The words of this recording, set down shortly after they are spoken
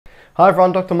Hi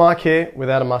everyone, Dr. Mike here,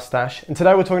 without a mustache, and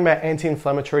today we're talking about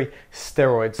anti-inflammatory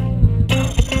steroids.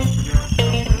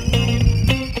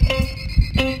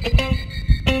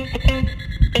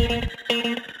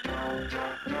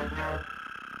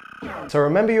 So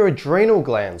remember your adrenal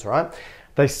glands, right?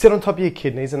 They sit on top of your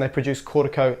kidneys and they produce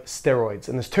corticosteroids.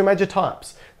 And there's two major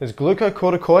types. There's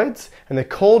glucocorticoids, and they're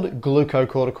called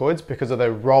glucocorticoids because of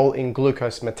their role in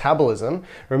glucose metabolism.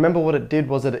 Remember what it did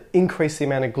was it increased the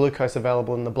amount of glucose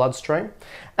available in the bloodstream,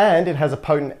 and it has a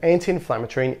potent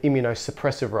anti-inflammatory and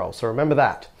immunosuppressive role. So remember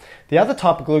that. The other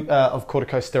type of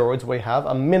corticosteroids we have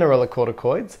are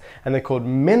mineralocorticoids, and they're called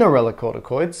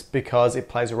mineralocorticoids because it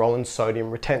plays a role in sodium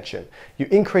retention. You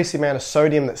increase the amount of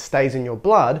sodium that stays in your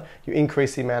blood, you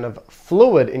increase the amount of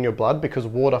fluid in your blood because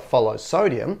water follows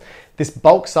sodium. This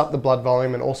bulks up the blood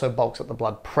volume and also bulks up the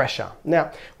blood pressure.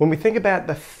 Now, when we think about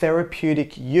the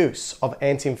therapeutic use of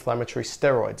anti-inflammatory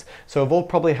steroids, so we've all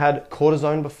probably had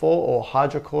cortisone before or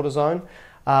hydrocortisone.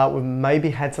 We've maybe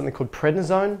had something called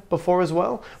prednisone before as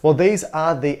well. Well, these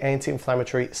are the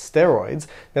anti-inflammatory steroids.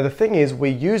 Now, the thing is, we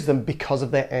use them because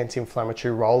of their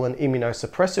anti-inflammatory role and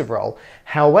immunosuppressive role.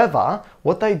 However,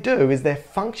 what they do is their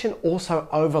function also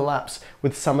overlaps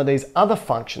with some of these other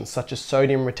functions, such as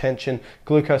sodium retention,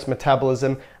 glucose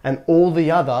metabolism, and all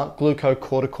the other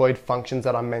glucocorticoid functions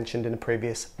that I mentioned in a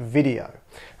previous video.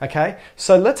 Okay,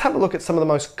 so let's have a look at some of the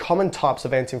most common types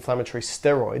of anti-inflammatory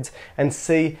steroids and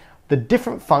see the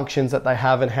different functions that they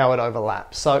have and how it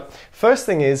overlaps. So first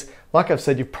thing is, like I've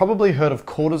said, you've probably heard of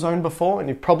cortisone before and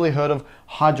you've probably heard of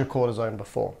hydrocortisone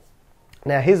before.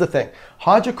 Now here's the thing,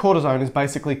 hydrocortisone is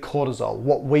basically cortisol,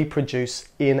 what we produce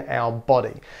in our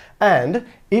body, and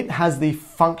it has the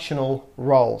functional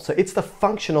role. So it's the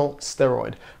functional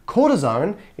steroid.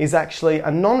 Cortisone is actually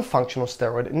a non-functional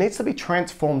steroid. It needs to be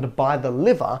transformed by the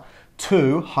liver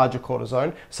to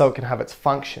hydrocortisone so it can have its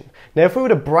function. Now, if we were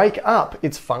to break up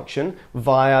its function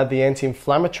via the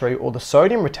anti-inflammatory or the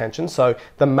sodium retention, so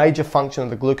the major function of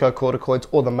the glucocorticoids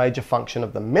or the major function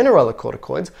of the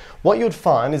mineralocorticoids, what you'd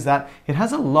find is that it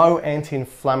has a low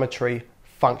anti-inflammatory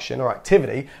function or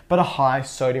activity, but a high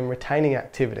sodium retaining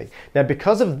activity. Now,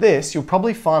 because of this, you'll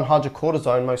probably find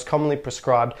hydrocortisone most commonly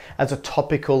prescribed as a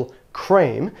topical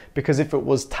cream, because if it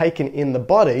was taken in the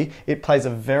body, it plays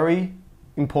a very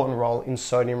important role in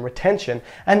sodium retention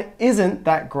and isn't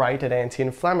that great at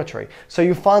anti-inflammatory. So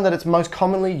you find that it's most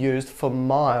commonly used for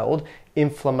mild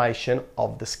inflammation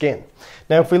of the skin.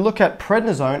 Now, if we look at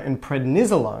prednisone and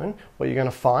prednisolone, what you're going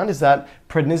to find is that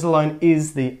prednisolone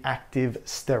is the active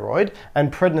steroid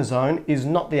and prednisone is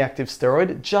not the active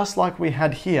steroid. Just like we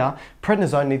had here,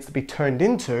 prednisone needs to be turned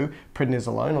into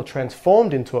prednisolone or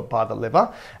transformed into it by the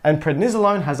liver, and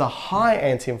prednisolone has a high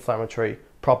anti-inflammatory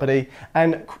property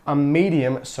and a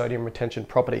medium sodium retention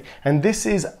property, and this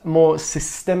is more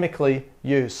systemically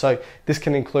used, so this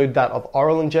can include that of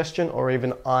oral ingestion or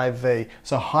even IV.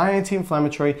 So high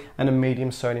anti-inflammatory and a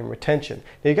medium sodium retention.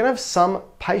 Now, you're going to have some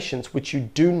patients which you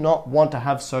do not want to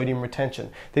have sodium retention.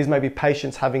 These may be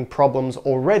patients having problems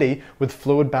already with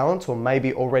fluid balance or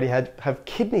maybe already have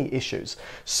kidney issues.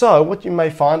 So what you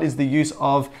may find is the use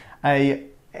of a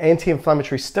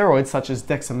anti-inflammatory steroids such as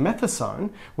dexamethasone,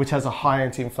 which has a high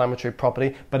anti-inflammatory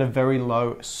property but a very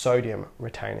low sodium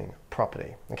retaining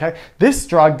property. Okay, this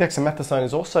drug dexamethasone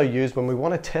is also used when we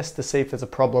want to test to see if there's a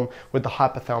problem with the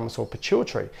hypothalamus or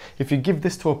pituitary. If you give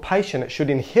this to a patient, it should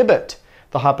inhibit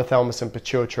the hypothalamus and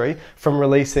pituitary from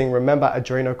releasing, remember,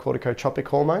 adrenocorticotropic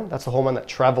hormone. That's the hormone that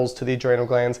travels to the adrenal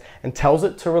glands and tells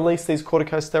it to release these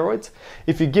corticosteroids.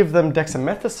 If you give them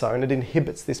dexamethasone, it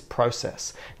inhibits this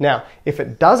process. Now, if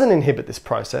it doesn't inhibit this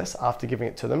process after giving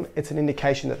it to them, it's an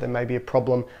indication that there may be a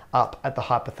problem up at the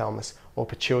hypothalamus or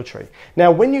pituitary.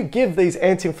 Now, when you give these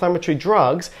anti-inflammatory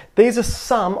drugs, these are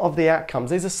some of the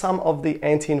outcomes. These are some of the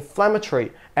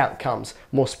anti-inflammatory outcomes.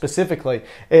 More specifically,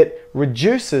 it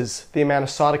reduces the amount of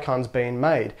cytokines being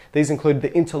made. These include the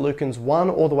interleukins 1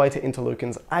 all the way to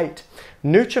interleukins 8.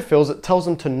 Neutrophils, it tells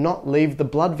them to not leave the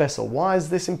blood vessel. Why is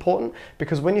this important?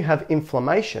 Because when you have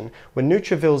inflammation, when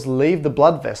neutrophils leave the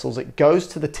blood vessels, it goes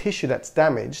to the tissue that's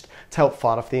damaged to help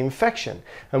fight off the infection.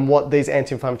 And what these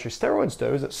anti-inflammatory steroids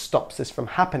do is it stops this from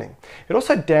happening. It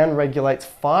also downregulates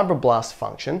fibroblast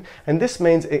function, and this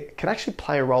means it can actually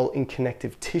play a role in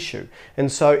connective tissue.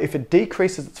 And so if it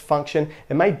decreases its function,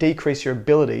 it may decrease your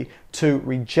ability to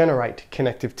regenerate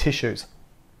connective tissues.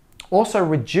 Also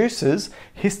reduces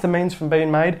histamines from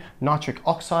being made, nitric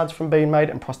oxides from being made,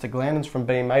 and prostaglandins from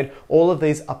being made. All of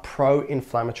these are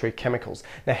pro-inflammatory chemicals.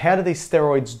 Now, how do these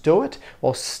steroids do it?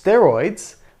 Well,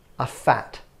 steroids are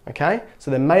fat. Okay,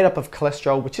 so they're made up of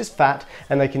cholesterol, which is fat,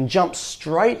 and they can jump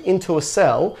straight into a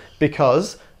cell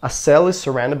because a cell is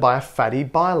surrounded by a fatty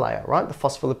bilayer, right? The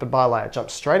phospholipid bilayer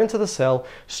jumps straight into the cell,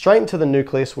 straight into the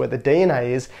nucleus where the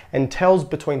DNA is, and tells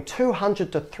between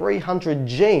 200 to 300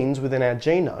 genes within our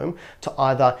genome to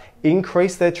either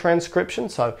increase their transcription,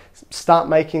 so start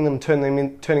making them, turning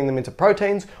them into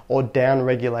proteins, or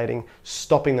down-regulating,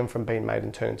 stopping them from being made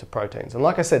and turned into proteins. And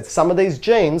like I said, some of these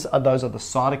genes are those of the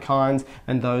cytokines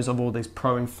and those of all these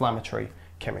pro-inflammatory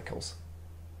chemicals.